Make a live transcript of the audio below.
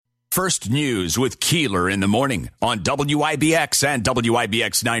First News with Keeler in the morning on WIBX and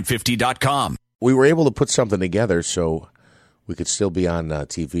WIBX950.com. We were able to put something together so we could still be on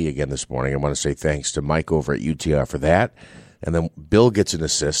TV again this morning. I want to say thanks to Mike over at UTR for that. And then Bill gets an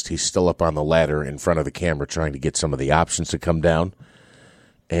assist. He's still up on the ladder in front of the camera trying to get some of the options to come down.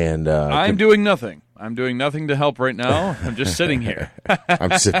 And I'm doing nothing. I'm doing nothing to help right now. I'm just sitting here.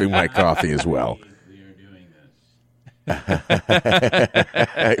 I'm sipping my coffee as well. It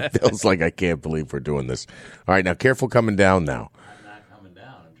feels like I can't believe we're doing this. All right, now careful coming down now. I'm not coming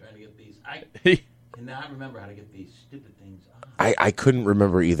down. I'm trying to get these. I cannot remember how to get these stupid things on. I couldn't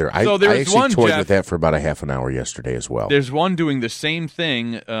remember either. So I actually one, toyed Jeff, with that for about a half an hour yesterday as well. There's one doing the same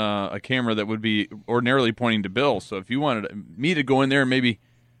thing, a camera that would be ordinarily pointing to Bill. So if you wanted me to go in there and maybe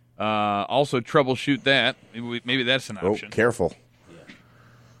also troubleshoot that, maybe that's an option. Oh, careful.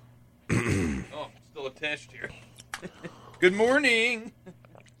 Oh, still attached here. Good morning.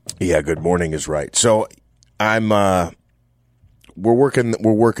 Yeah, good morning is right. So I'm we're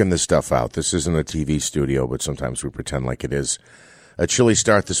working this stuff out. This isn't a TV studio, but sometimes we pretend like it is. A chilly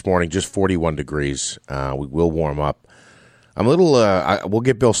start this morning, just 41 degrees. We will warm up. I'm a little we'll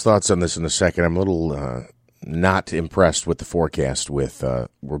get Bill's thoughts on this in a second. I'm a little not impressed with the forecast with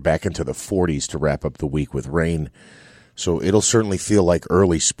we're back into the 40s to wrap up the week with rain. So it'll certainly feel like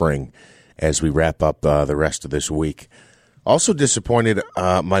early spring as we wrap up the rest of this week. Also disappointed,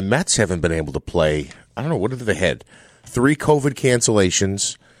 my Mets haven't been able to play. I don't know, what have they had? 3 COVID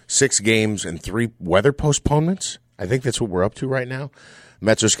cancellations, 6 games, and 3 weather postponements? I think that's what we're up to right now.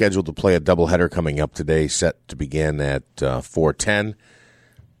 Mets are scheduled to play a doubleheader coming up today, set to begin at 4:10.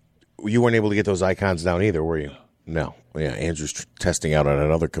 You weren't able to get those icons down either, were you? No. Yeah, Andrew's testing out on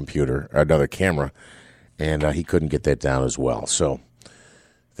another computer, another camera, and he couldn't get that down as well. So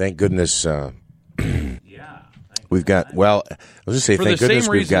thank goodness we've got, well, I was going to say, thank goodness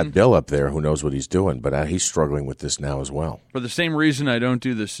we've got Bill up there who knows what he's doing, but he's struggling with this now as well. For the same reason I don't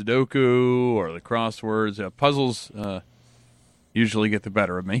do the Sudoku or the crosswords, puzzles usually get the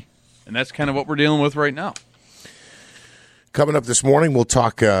better of me, and that's kind of what we're dealing with right now. Coming up this morning, we'll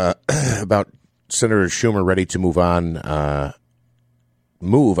talk about Senator Schumer ready to move on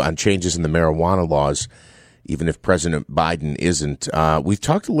changes in the marijuana laws, even if President Biden isn't. We've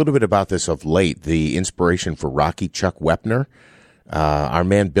talked a little bit about this of late, the inspiration for Rocky, Chuck Wepner. Our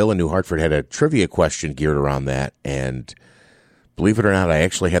man Bill in New Hartford had a trivia question geared around that, and believe it or not, I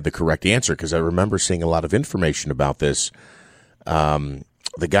actually had the correct answer because I remember seeing a lot of information about this. The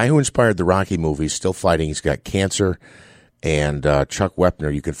guy who inspired the Rocky movie is still fighting. He's got cancer, and Chuck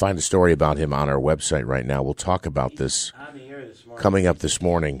Wepner, you can find a story about him on our website right now. We'll talk about this coming up this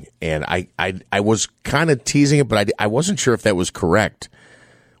morning, and I was kind of teasing it, but I wasn't sure if that was correct.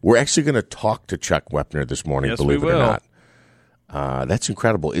 We're actually going to talk to Chuck Wepner this morning, believe it or not. That's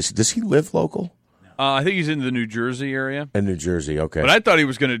incredible. Does he live local? I think he's in the New Jersey area. In New Jersey, okay. But I thought he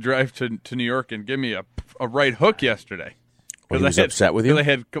was going to drive to New York and give me a right hook yesterday. Well, he was upset with you?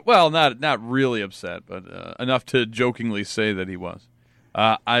 Not really upset, but enough to jokingly say that he was.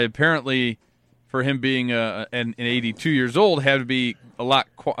 I apparently, for him being an 82 years old, had to be a lot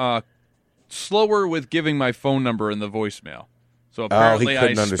slower with giving my phone number in the voicemail. So apparently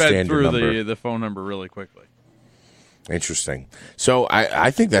I sped through the phone number really quickly. Interesting. So I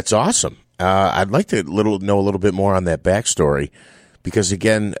think that's awesome. I'd like to know a little bit more on that backstory because,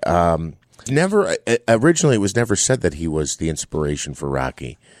 again, originally it was never said that he was the inspiration for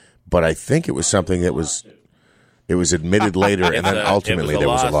Rocky, but I think it was something that was admitted later, and then ultimately there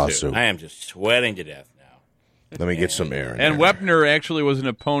was a lawsuit. I am just sweating to death now. Let me get some air. And Wepner actually was an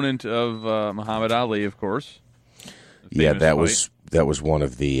opponent of Muhammad Ali, of course. Yeah, that was one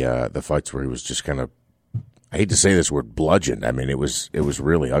of the fights where he was just kind of, I hate to say this word, bludgeoned. I mean, it was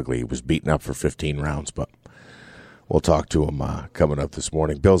really ugly. He was beaten up for 15 rounds, but we'll talk to him coming up this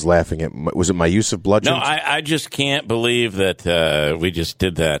morning. Bill's laughing at, was it my use of bludgeon? No, I just can't believe that we just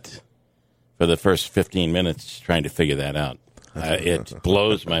did that for the first 15 minutes trying to figure that out. It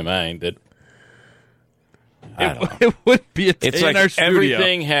blows my mind that it would be a day in our studio.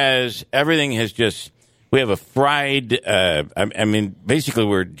 Everything has just, we have a fried, I mean, basically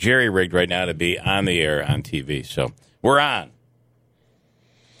we're jerry-rigged right now to be on the air on TV. So we're on.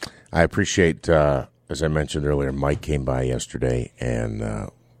 I appreciate, as I mentioned earlier, Mike came by yesterday and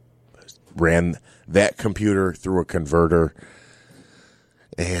ran that computer through a converter,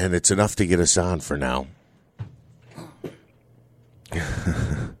 and it's enough to get us on for now.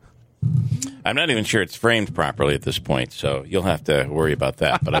 I'm not even sure it's framed properly at this point, so you'll have to worry about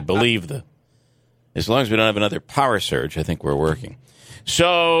that. But I believe as long as we don't have another power surge, I think we're working.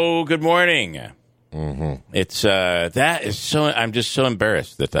 So, good morning. It's that is so. I'm just so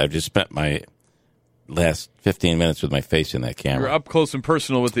embarrassed that I've just spent my last 15 minutes with my face in that camera. You're up close and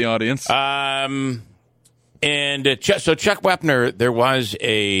personal with the audience. So Chuck Wepner, there was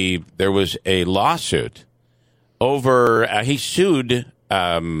a lawsuit over. He sued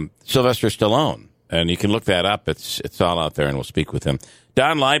Sylvester Stallone, and you can look that up. It's all out there, and we'll speak with him.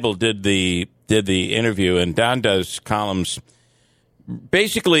 Don Leibel did the interview, and Don does columns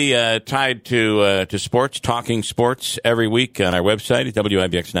basically tied to sports, talking sports every week on our website at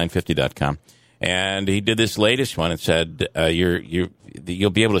WIBX950.com. And he did this latest one and said, you'll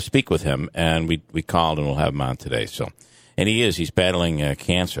be able to speak with him. And we called, and we'll have him on today. And he's battling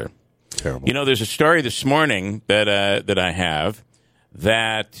cancer. Terrible. You know, there's a story this morning that I have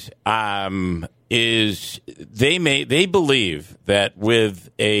that they believe that with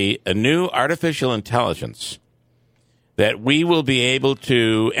a new artificial intelligence that we will be able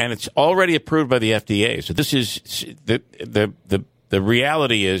to, and it's already approved by the FDA. So this is the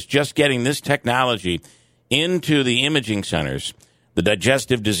reality is just getting this technology into the imaging centers, the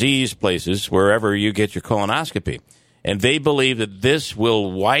digestive disease places, wherever you get your colonoscopy. And they believe that this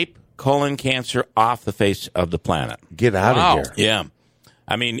will wipe colon cancer off the face of the planet. Get out of here. Yeah.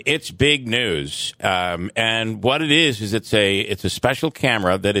 I mean, it's big news. And what it is it's a special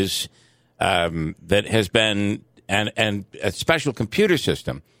camera that is that has been and a special computer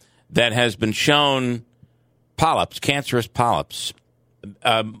system that has been shown cancerous polyps,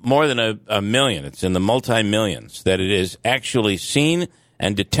 more than a million. It's in the multi-millions that it is actually seen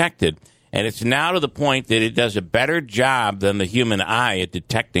and detected. And it's now to the point that it does a better job than the human eye at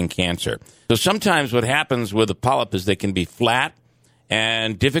detecting cancer. So sometimes what happens with a polyp is they can be flat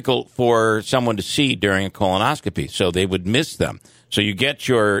and difficult for someone to see during a colonoscopy. So they would miss them. So you get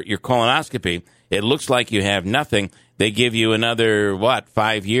your colonoscopy. It looks like you have nothing. They give you another,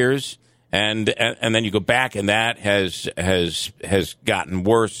 5 years? And then you go back, and that has gotten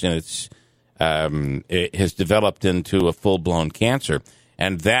worse, and it has developed into a full-blown cancer.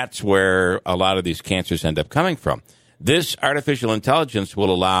 And that's where a lot of these cancers end up coming from. This artificial intelligence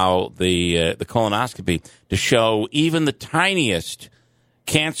will allow the colonoscopy to show even the tiniest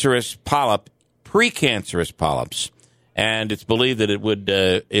cancerous polyp, precancerous polyps, and it's believed that it would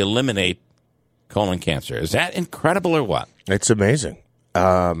eliminate colon cancer. Is that incredible or what? It's amazing.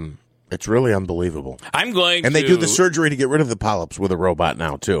 It's really unbelievable. And they do the surgery to get rid of the polyps with a robot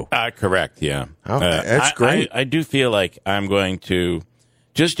now, too. Correct, yeah. Okay, that's great. I do feel like I'm going to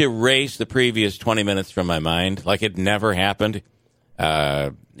just erase the previous 20 minutes from my mind, like it never happened.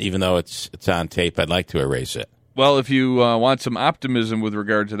 Even though it's on tape, I'd like to erase it. Well, if you want some optimism with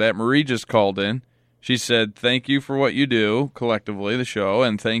regard to that, Marie just called in. She said, thank you for what you do, collectively, the show,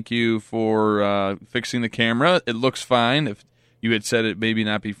 and thank you for fixing the camera. It looks fine. If you had said it maybe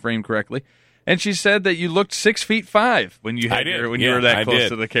not be framed correctly. And she said that you looked 6'5" when you you were that close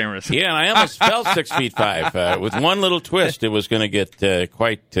to the cameras. Yeah, and I almost fell 6'5". With one little twist, it was going to get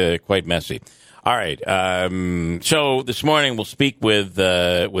quite messy. All right. So this morning we'll speak with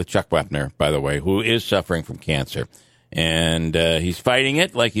Chuck Wepner, by the way, who is suffering from cancer. And he's fighting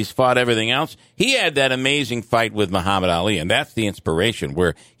it like he's fought everything else. He had that amazing fight with Muhammad Ali, and that's the inspiration,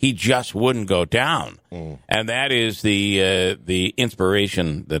 where he just wouldn't go down. And that is the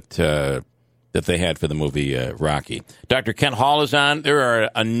inspiration that they had for the movie Rocky. Dr. Kent Hall is on. There are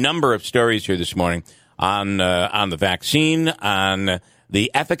a number of stories here this morning on the vaccine, on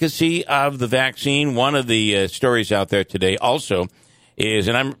the efficacy of the vaccine. One of the stories out there today also is,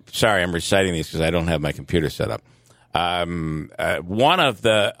 and I'm sorry I'm reciting these because I don't have my computer set up. One of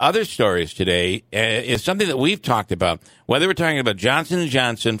the other stories today is something that we've talked about, whether we're talking about Johnson &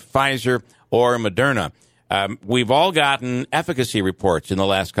 Johnson, Pfizer, or Moderna. We've all gotten efficacy reports in the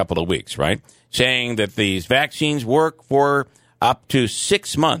last couple of weeks, right, saying that these vaccines work for up to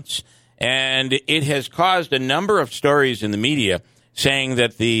 6 months. And it has caused a number of stories in the media saying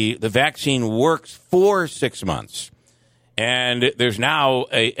that the vaccine works for 6 months. And there's now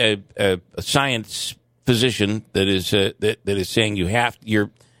a science physician that is saying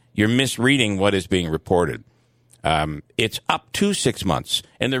you're misreading what is being reported. It's up to 6 months,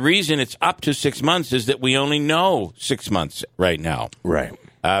 and the reason it's up to 6 months is that we only know 6 months right now. Right.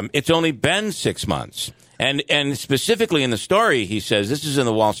 It's only been 6 months, and specifically in the story, he says this is in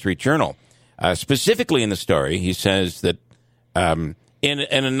the Wall Street Journal. Specifically in the story, he says that in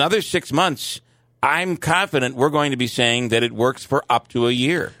another 6 months, I'm confident we're going to be saying that it works for up to a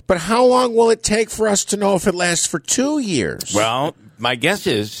year. But how long will it take for us to know if it lasts for 2 years? Well, my guess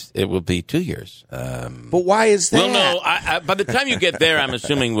is it will be 2 years. But why is that? We'll know. By the time you get there, I'm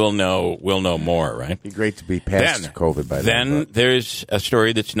assuming we'll know more, right? It'd be great to be past COVID by then. Then there's a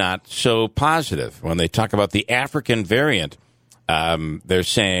story that's not so positive. When they talk about the African variant, they're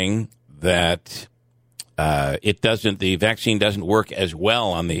saying that the vaccine doesn't work as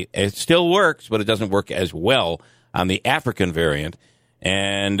well it still works, but it doesn't work as well on the African variant.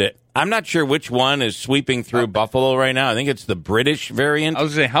 And I'm not sure which one is sweeping through Buffalo right now. I think it's the British variant. I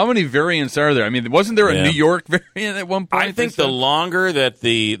was going to say, how many variants are there? I mean, wasn't there a New York variant at one point? I think the longer that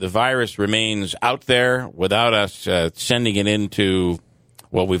the virus remains out there without us sending it into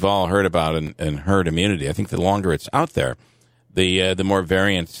what we've all heard about and herd immunity, I think the longer it's out there, the more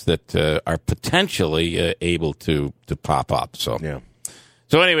variants that are potentially able to pop up. So,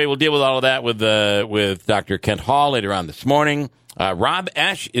 So anyway, we'll deal with all of that with Dr. Kent Hall later on this morning. Rob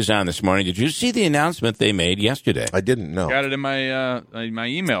Esch is on this morning. Did you see the announcement they made yesterday? I didn't know. Got it in my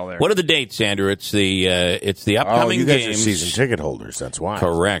email there. What are the dates, Andrew? It's the upcoming you guys games. are season ticket holders. That's why.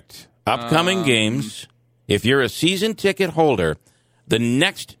 Correct. Upcoming games. If you're a season ticket holder, the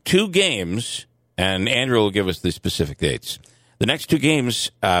next 2 games, and Andrew will give us the specific dates. The next 2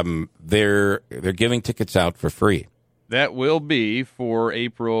 games, they're giving tickets out for free. That will be for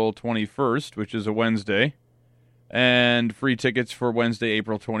April 21st, which is a Wednesday, and free tickets for Wednesday,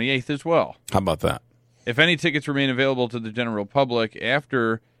 April 28th as well. How about that? If any tickets remain available to the general public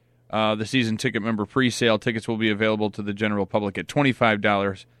after the season ticket member pre-sale, tickets will be available to the general public at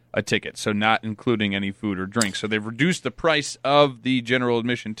 $25 a ticket, so not including any food or drink. So they've reduced the price of the general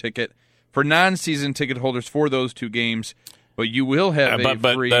admission ticket for non-season ticket holders for those 2 games, but you will have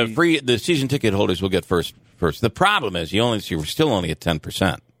the season ticket holders will get first. The problem is you're still only at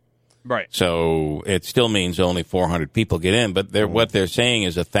 10%. Right. So it still means only 400 people get in. But what they're saying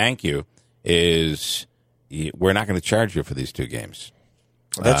is a thank you is we're not going to charge you for these 2 games.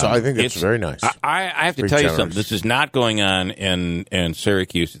 I think it's very nice. I have to tell you something. This is not going on in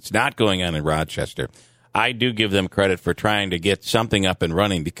Syracuse. It's not going on in Rochester. I do give them credit for trying to get something up and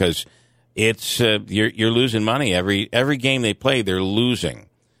running because it's you're losing money every game they play. They're losing,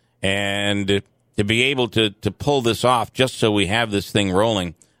 and to be able to pull this off just so we have this thing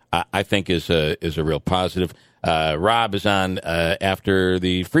rolling, I think is a real positive. Rob is on after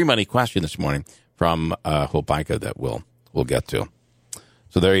the free money question this morning from Hopica that we'll get to.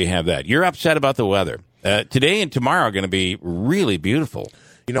 So there you have that. You're upset about the weather. Today and tomorrow are going to be really beautiful.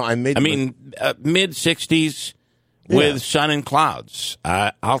 You know, mid-60s with sun and clouds.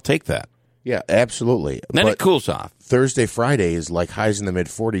 I'll take that. Yeah, absolutely. Then it cools off. Thursday, Friday is like highs in the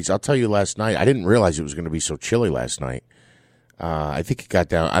mid-40s. I'll tell you, last night, I didn't realize it was going to be so chilly last night. I think it got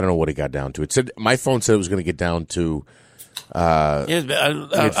down. I don't know what it got down to. It said my phone said it was going to get down to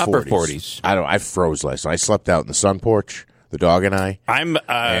upper 40s. I froze last night. I slept out in the sun porch, the dog and I.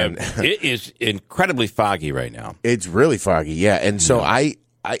 It is incredibly foggy right now. It's really foggy, yeah. And so I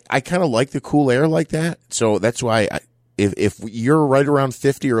kind of like the cool air like that. So that's why if you're right around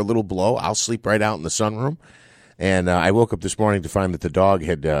 50 or a little below, I'll sleep right out in the sunroom. And I woke up this morning to find that the dog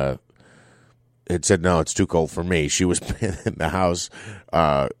had said, no, it's too cold for me. She was in the house,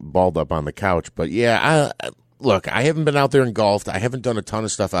 balled up on the couch. But yeah, look, I haven't been out there and golfed. I haven't done a ton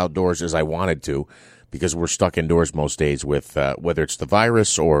of stuff outdoors as I wanted to because we're stuck indoors most days with whether it's the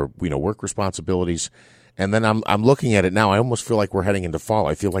virus or work responsibilities. And then I'm looking at it now. I almost feel like we're heading into fall.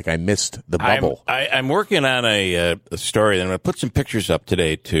 I feel like I missed the bubble. I'm working on a story, and I'm going to put some pictures up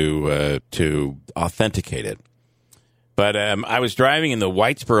today to authenticate it. But I was driving in the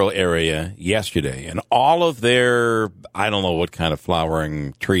Whitesboro area yesterday, and all of their, I don't know what kind of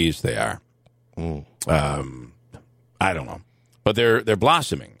flowering trees they are. I don't know. But they're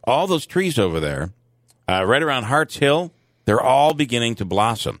blossoming. All those trees over there, right around Harts Hill, they're all beginning to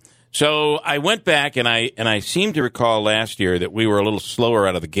blossom. So I went back, and I seem to recall last year that we were a little slower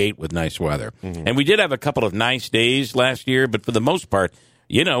out of the gate with nice weather. Mm-hmm. And we did have a couple of nice days last year, but for the most part,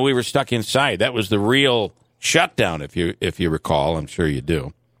 we were stuck inside. That was the real shutdown, if you recall. I'm sure you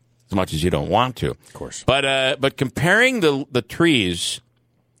do, as much as you don't want to. Of course. But comparing the trees,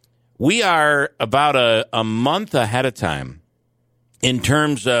 we are about a month ahead of time in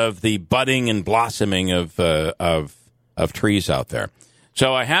terms of the budding and blossoming of trees out there.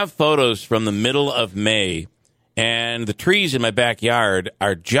 So I have photos from the middle of May, and the trees in my backyard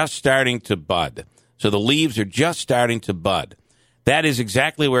are just starting to bud. So the leaves are just starting to bud. That is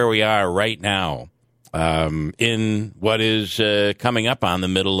exactly where we are right now, in what is coming up on in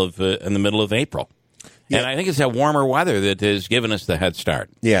the middle of April. And I think it's that warmer weather that has given us the head start.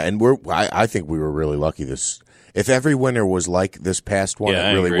 Yeah, and I think we were really lucky this. If every winter was like this past one, Yeah,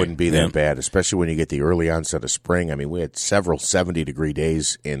 it I really agree. wouldn't be that bad, especially when you get the early onset of spring. I mean, we had several 70-degree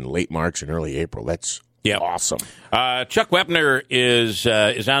days in late March and early April. That's awesome. Chuck Wepner is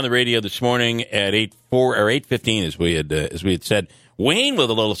on the radio this morning at 8:15, as we had said. Wayne with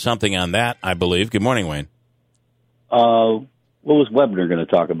a little something on that, I believe. Good morning, Wayne. What was Webner going to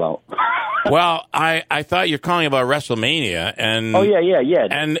talk about? Well, I thought you're calling about WrestleMania, and Oh yeah.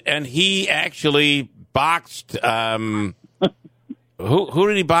 and he actually boxed. Who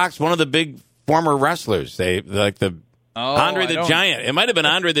did he box? One of the big former wrestlers. Andre the Giant. It might have been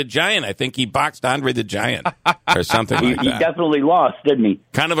Andre the Giant. I think he boxed Andre the Giant or something like He that. definitely lost, didn't he?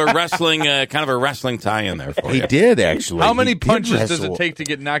 Kind of a wrestling tie-in there for He you. did, actually. How many He did punches does wrestle. it take to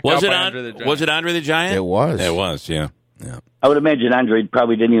get knocked Was out it by Andre the Giant? Was it Andre the Giant? It was. It was. Yeah. I would imagine Andre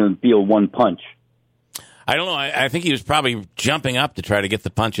probably didn't even feel one punch. I don't know. I think he was probably jumping up to try to get the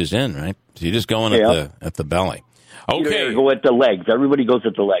punches in. Right. So you're just going at the belly. Okay. You go at the legs. Everybody goes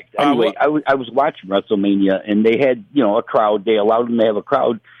at the legs. Anyway, I was watching WrestleMania, and they had a crowd. They allowed them to have a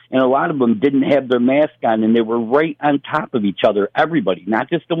crowd, and a lot of them didn't have their mask on, and they were right on top of each other. Everybody, not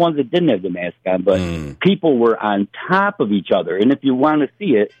just the ones that didn't have the mask on, but people were on top of each other. And if you want to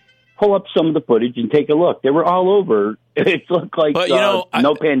see it, pull up some of the footage and take a look. They were all over. It looked like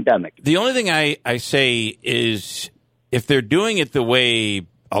no pandemic. The only thing I say is if they're doing it the way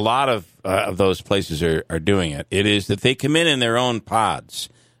a lot of those places are doing it, it is that they come in their own pods.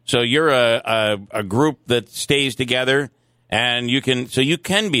 So you're a group that stays together, and you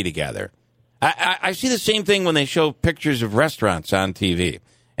can be together. I see the same thing when they show pictures of restaurants on TV,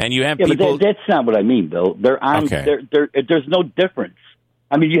 and you have people. But that's not what I mean, Bill. They're on. Okay. There's no difference.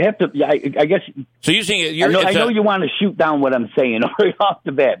 I mean, you have to. I guess. So you're saying I know you want to shoot down what I'm saying right off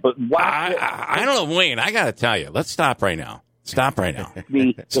the bat, but I don't know, Wayne. I got to tell you, let's stop right now. Stop right now.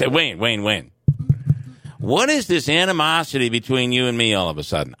 Wayne. What is this animosity between you and me all of a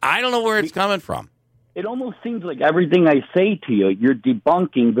sudden? I don't know where it's coming from. It almost seems like everything I say to you, you're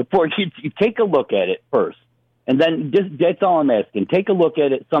debunking before you take a look at it first. And then that's all I'm asking. Take a look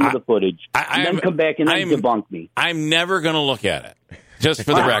at it, some of the footage, and then come back and then debunk me. I'm never going to look at it. Just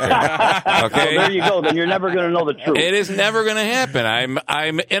for the record, okay. Well, there you go. Then you're never going to know the truth. It is never going to happen.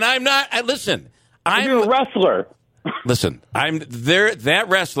 I'm not. Listen, you're a wrestler. Listen, I'm there. That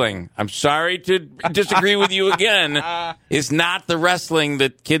wrestling. I'm sorry to disagree with you again. Is not the wrestling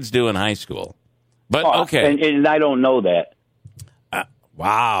that kids do in high school. But okay, and I don't know that.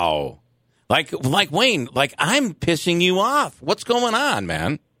 Wow, like Wayne, like I'm pissing you off. What's going on,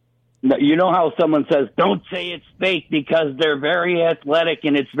 man? You know how someone says, don't say it's fake because they're very athletic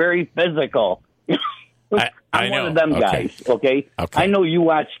and it's very physical. I'm one of them guys, okay? I know you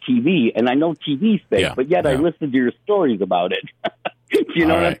watch TV, and I know TV's fake, but yet I listen to your stories about it. Do you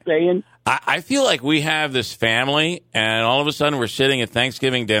know what I'm saying? I feel like we have this family, and all of a sudden we're sitting at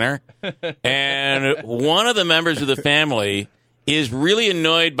Thanksgiving dinner, and one of the members of the family is really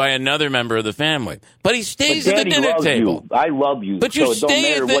annoyed by another member of the family. But he stays at the dinner table. I love you. But so you it don't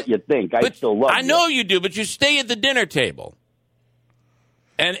matter what you think. I still love you. I know you do, but you stay at the dinner table.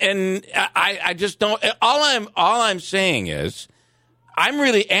 And I just don't. All I'm saying is, I'm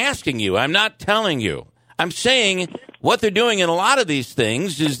really asking you. I'm not telling you. I'm saying what they're doing in a lot of these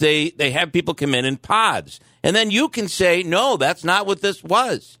things is they have people come in pods, and then you can say, no, that's not what this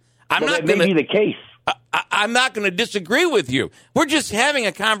was. That may be the case. I'm not going to disagree with you. We're just having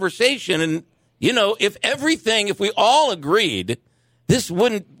a conversation, and if we all agreed,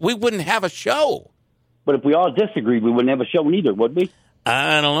 we wouldn't have a show. But if we all disagreed, we wouldn't have a show neither, would we?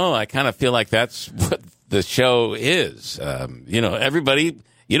 I don't know. I kind of feel like that's what the show is. Everybody.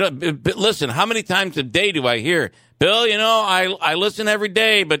 But listen, how many times a day do I hear, Bill? I listen every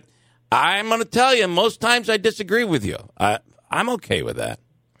day, but I'm going to tell you, most times I disagree with you. I'm okay with that.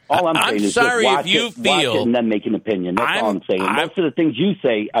 All I'm saying is sorry watch if you it, feel watch it and then make an opinion. That's all I'm saying. Most of the things you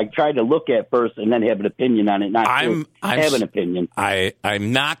say, I try to look at first and then have an opinion on it. Not have an opinion.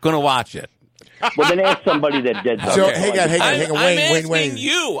 I'm not going to watch it. Well, then ask somebody that did. So hang on, Wayne.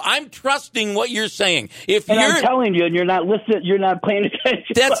 You, I'm trusting what you're saying. I'm telling you, and you're not listening. You're not paying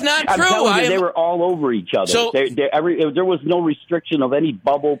attention. That's not true. I'm telling you, they were all over each other. So there was no restriction of any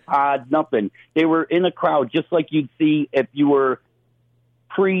bubble pod, nothing. They were in a crowd just like you'd see if you were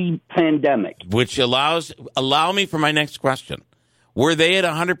pre-pandemic. Which allow me for my next question. Were they at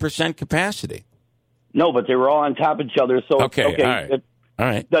 100% capacity? No, but they were all on top of each other. So okay. All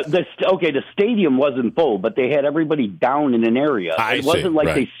right. The stadium wasn't full, but they had everybody down in an area. It wasn't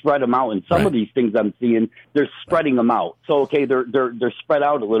like they spread them out. And some of these things I'm seeing, they're spreading them out. So they're spread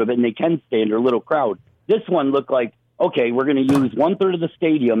out a little bit, and they can stay in their little crowd. This one looked like, okay, we're going to use 1/3 of the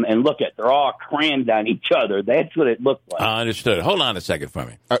stadium, and look at, they're all crammed on each other. That's what it looked like. Understood. Hold on a second for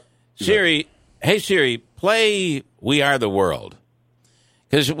me. Siri, hey Siri, play "We Are the World."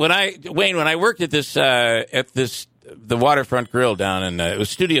 Because when I worked at the Waterfront Grill down in it was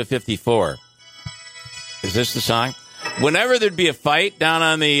Studio 54. Is this the song? Whenever there'd be a fight down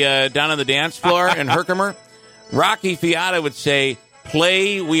on the dance floor in Herkimer, Rocky Fiata would say,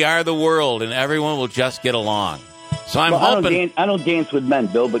 "Play "We Are the World," and everyone will just get along. So I'm hoping I don't dance with men,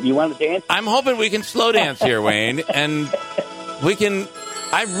 Bill, but you want to dance? I'm hoping we can slow dance here, Wayne, and we can.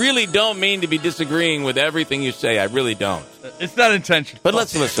 I really don't mean to be disagreeing with everything you say. I really don't. It's not intentional. But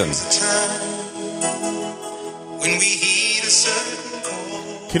let's listen.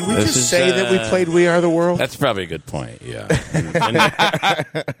 Can we just say that we played "We Are the World"? That's probably a good point. Yeah.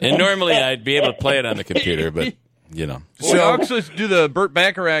 and normally I'd be able to play it on the computer, but. You know, we also do the Burt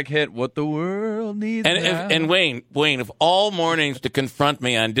Bacharach hit "What the World Needs." And Wayne, if all mornings to confront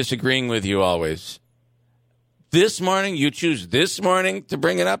me on disagreeing with you always, this morning you choose this morning to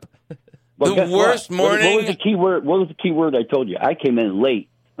bring it up. Well, the worst morning. What was the key word? What was the key word I told you? I came in late.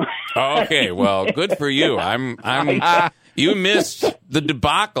 Okay, well, good for you. You missed the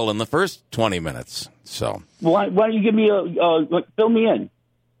debacle in the first 20 minutes. So why don't you give me fill me in?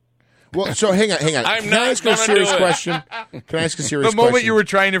 Well, so hang on. Can I ask a serious question? The moment you were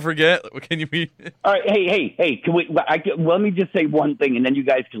trying to forget, can you be? All right, hey, can we? Let me just say one thing, and then you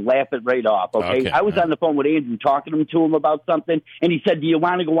guys can laugh it right off. Okay? I was on the phone with Andrew talking to him about something, and he said, "Do you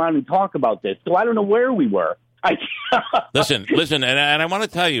want to go on and talk about this?" So I don't know where we were. Listen, and I want to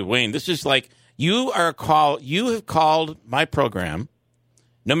tell you, Wayne, this is like you have called my program,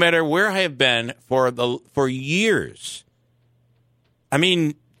 no matter where I have been for years. I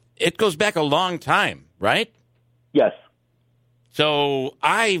mean. It goes back a long time, right? Yes. So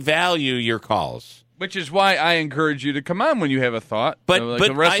I value your calls. Which is why I encourage you to come on when you have a thought. But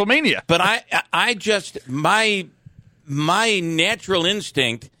WrestleMania. I just my natural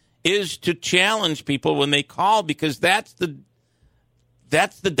instinct is to challenge people when they call because that's the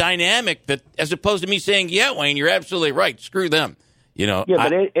dynamic that as opposed to me saying, "Yeah, Wayne, you're absolutely right. Screw them." You know. Yeah,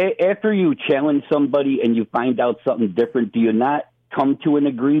 but after you challenge somebody and you find out something different, do you not come to an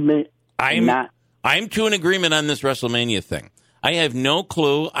agreement? I'm to an agreement on this WrestleMania thing. I have no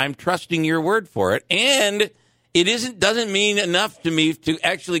clue. I'm trusting your word for it, and it doesn't mean enough to me to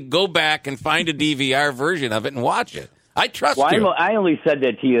actually go back and find a DVR version of it and watch it. I trust you. I only said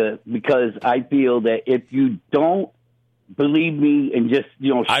that to you because I feel that if you don't believe me and just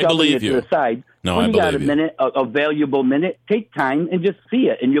shoving it to the side, when you got a minute, a valuable minute, take time and just see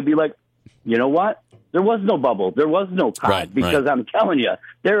it, and you'll be like, you know what? There was no bubble. There was no pop because I'm telling you,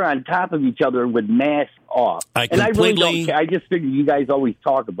 they're on top of each other with masks off. I really don't care. I just figure you guys always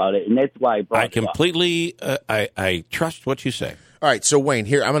talk about it, and that's why I brought it up. I trust what you say. All right, so Wayne,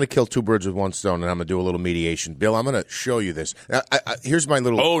 here, I'm going to kill two birds with one stone, and I'm going to do a little mediation. Bill, I'm going to show you this. Now, here's my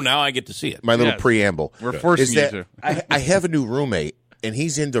little... Oh, now I get to see it. My little preamble. We're forcing you to. I have a new roommate, and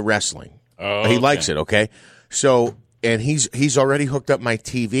he's into wrestling. Oh, he likes it, okay? So... And he's already hooked up my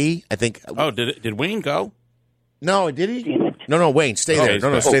TV. I think. Oh, did Wayne go? No, did he? No, Wayne, stay there.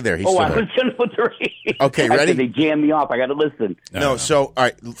 No, stay there. He's still there. I was going to put the radio. Okay, ready? They jammed me off. I got to listen. No, so all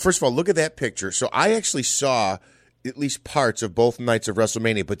right. First of all, look at that picture. So I actually saw at least parts of both nights of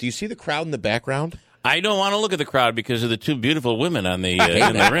WrestleMania. But do you see the crowd in the background? I don't want to look at the crowd because of the two beautiful women on the in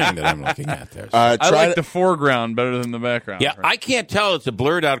the ring that I'm looking at there. So. I like the foreground better than the background. Yeah, I can't tell. It's a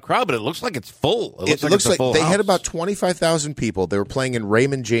blurred out crowd, but it looks like it's full. It looks like they had about 25,000 people. They were playing in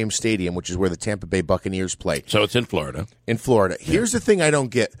Raymond James Stadium, which is where the Tampa Bay Buccaneers play. So it's in Florida. In Florida. Here's the thing I don't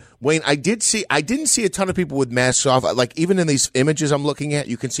get. Wayne, I didn't see a ton of people with masks off. Like even in these images I'm looking at,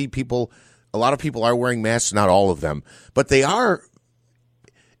 you can see people, a lot of people are wearing masks, not all of them, but they are.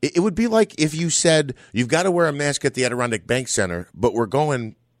 It would be like if you said, you've got to wear a mask at the Adirondack Bank Center, but we're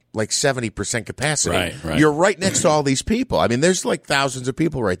going like 70% capacity. Right. You're right next to all these people. I mean, there's like thousands of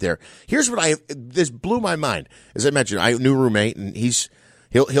people right there. Here's what this blew my mind. As I mentioned, I have a new roommate, and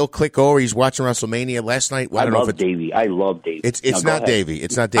he'll click over. He's watching WrestleMania last night. I love Davey. It's not Davey.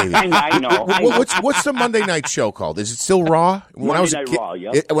 It's not Davey. I know. What's the Monday night show called? Is it still Raw? Monday Night Raw,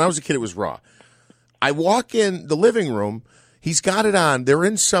 yep. When I was a kid, it was Raw. I walk in the living room. He's got it on. They're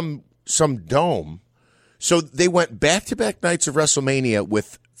in some dome. So they went back-to-back nights of WrestleMania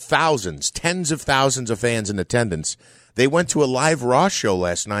with thousands, tens of thousands of fans in attendance. They went to a live Raw show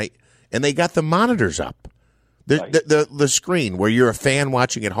last night, and they got the monitors up. The screen where you're a fan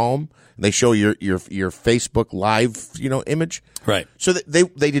watching at home, and they show your Facebook Live image. Right. So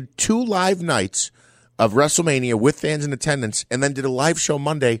they did 2 live nights of WrestleMania with fans in attendance, and then did a live show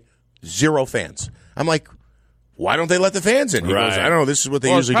Monday, 0 fans. I'm like, why don't they let the fans in? He goes, I don't know. This is what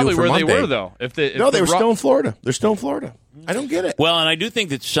they usually do for where Monday. They were, though. They were still in Florida. They're still in Florida. I don't get it. Well, and I do think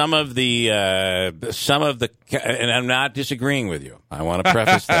that some of the, and I'm not disagreeing with you. I want to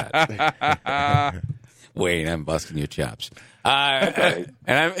preface that. Wayne, I'm busting your chops. And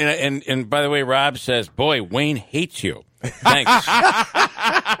by the way, Rob says, boy, Wayne hates you. Thanks.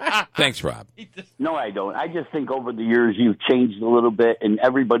 Thanks, Rob. No, I don't. I just think over the years you've changed a little bit, and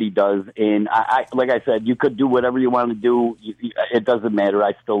everybody does. And I like I said, you could do whatever you want to do. It doesn't matter.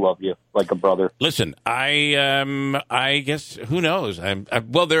 I still love you like a brother. Listen, I guess who knows?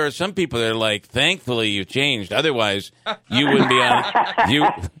 Well, there are some people that are like, thankfully you changed. Otherwise, you wouldn't be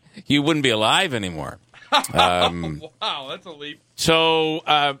on. You wouldn't be alive anymore. Wow, that's a leap. So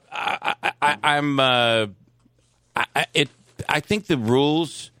I think the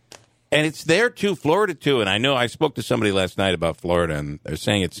rules, and it's there too, Florida too. And I know I spoke to somebody last night about Florida, and they're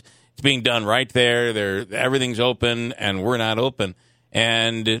saying it's being done right there. Everything's open, and we're not open.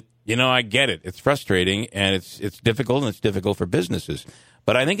 And I get it. It's frustrating, and it's difficult, and it's difficult for businesses.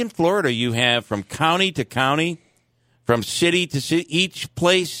 But I think in Florida, you have from county to county, from city to city, each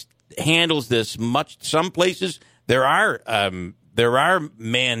place handles this much. Some places there are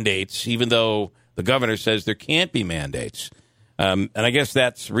mandates, even though the governor says there can't be mandates. And I guess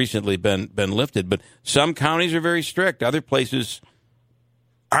that's recently been lifted. But some counties are very strict. Other places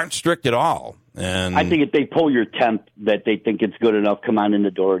aren't strict at all. And I think if they pull your temp that they think it's good enough, come on in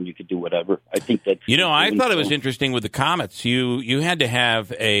the door and you could do whatever. I think that's... I thought it was interesting with the Comets. You had to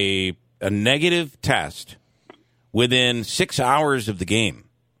have a negative test within 6 hours of the game.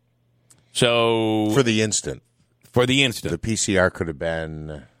 So for the instant. The PCR could have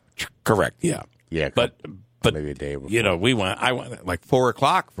been... Correct, yeah. Yeah, but maybe a day before. I went at like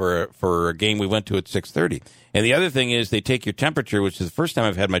 4:00 for a game we went to at 6:30. And the other thing is they take your temperature, which is the first time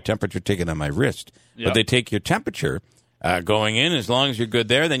I've had my temperature taken on my wrist. Yep. But they take your temperature going in. As long as you're good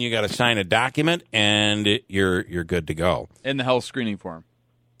there, then you got to sign a document and you're good to go. In the health screening form.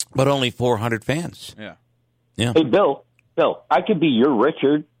 But only 400 fans. Yeah. Hey, Bill, I could be your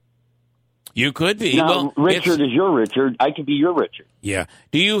Richard. You could be. Now, Richard is your Richard. I could be your Richard. Yeah.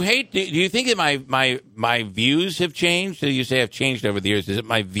 Do you think that my views have changed? You say I've changed over the years. Is it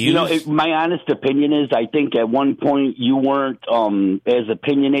my views? My honest opinion is I think at one point you weren't as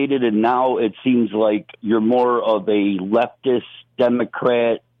opinionated, and now it seems like you're more of a leftist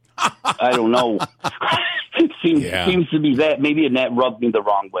Democrat. I don't know. seems to be that. Maybe, and that rubbed me the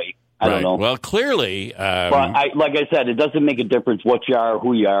wrong way. I don't know. Well, clearly, but like I said, it doesn't make a difference what you are,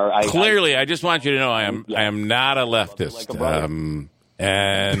 who you are. I just want you to know I am not a leftist,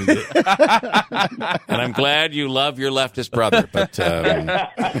 and I'm glad you love your leftist brother. But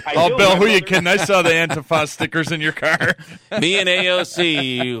Bill, who you kidding? I saw the Antifa stickers in your car. Me and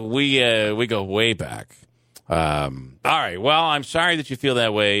AOC, we go way back. All right. Well, I'm sorry that you feel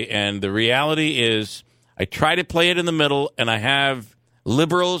that way, and the reality is, I try to play it in the middle, and I have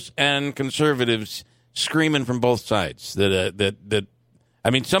liberals and conservatives screaming from both sides that I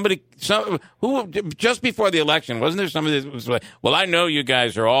mean, who just before the election, wasn't there somebody that was like, well, I know you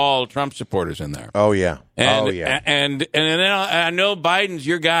guys are all Trump supporters in there. Oh yeah. And then I know Biden's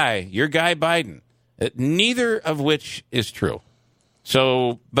your guy Biden. Neither of which is true.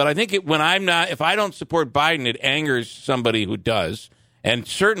 So, but I think if I don't support Biden, it angers somebody who does. And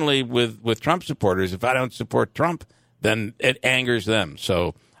certainly with Trump supporters, if I don't support Trump, then it angers them.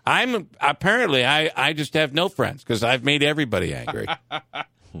 So I just have no friends because I've made everybody angry.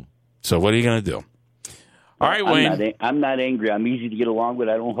 So what are you going to do? All right, Wayne. I'm not angry. I'm easy to get along with.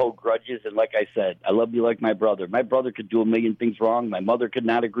 I don't hold grudges. And like I said, I love you like my brother. My brother could do a million things wrong. My mother could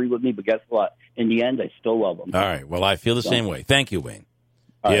not agree with me. But guess what? In the end, I still love him. All right. Well, I feel the same way. Thank you, Wayne.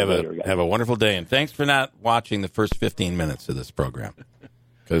 Have a wonderful day. And thanks for not watching the first 15 minutes of this program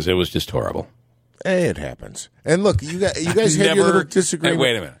because it was just horrible. Hey, it happens. And look, you guys had your little disagreement. Hey,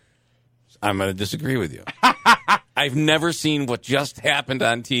 wait a minute. I'm going to disagree with you. I've never seen what just happened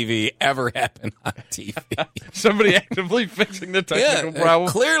on TV ever happen on TV. Somebody actively fixing the technical problem.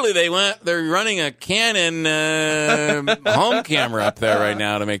 Clearly, they're running a Canon home camera up there right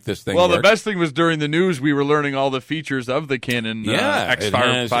now to make this thing work. The best thing was during the news, we were learning all the features of the Canon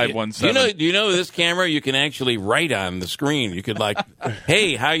X-Fire 517. Do you know this camera you can actually write on the screen? You could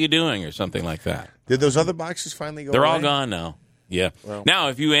hey, how you doing, or something like that. Did those other boxes finally go They're away? all gone now. Yeah. Well, now,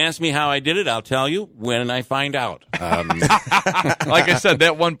 if you ask me how I did it, I'll tell you when I find out. Like I said,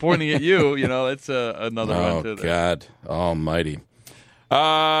 that one pointing at you, that's another one too. Oh, God almighty.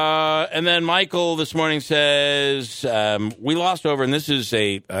 And then Michael this morning says, we lost over, and this is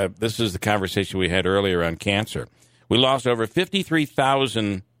the conversation we had earlier on cancer. We lost over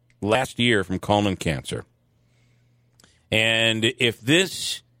 53,000 last year from colon cancer. And if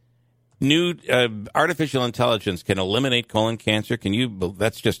this new artificial intelligence can eliminate colon cancer,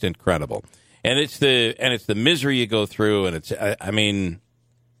 that's just incredible. And it's the misery you go through, and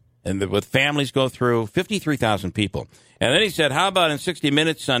what families go through, 53,000 people. And then he said, how about in 60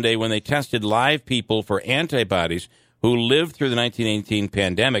 Minutes Sunday when they tested live people for antibodies who lived through the 1918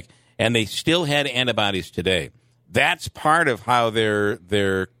 pandemic, and they still had antibodies today. That's part of how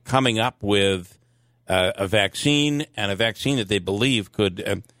they're coming up with a vaccine, and a vaccine that they believe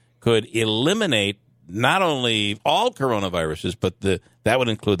could eliminate not only all coronaviruses, but that would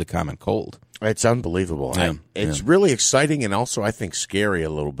include the common cold. It's unbelievable. Yeah, it's really exciting and also, I think, scary a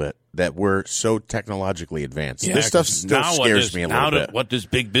little bit that we're so technologically advanced. Yeah, this stuff still scares me a little bit. What does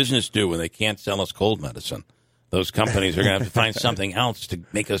big business do when they can't sell us cold medicine? Those companies are going to have to find something else to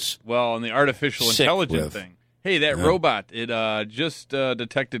make us and the artificial intelligence thing. Hey, that robot, it just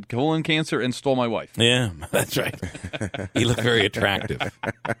detected colon cancer and stole my wife. Yeah, that's right. He looked very attractive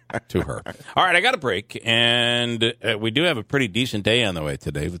to her. All right, I got a break, and we do have a pretty decent day on the way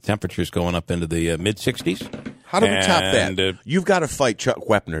today, with temperatures going up into the mid-60s. How do we top that? You've got to fight Chuck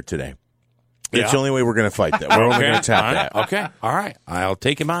Wepner today. It's the only way we're going to fight that. We're only going to tap that. Okay, all right. I'll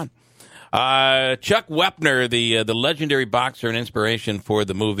take him on. Chuck Wepner, the legendary boxer and inspiration for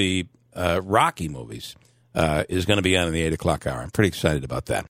the movie Rocky movies, is going to be on in the 8 o'clock hour. I'm pretty excited about that.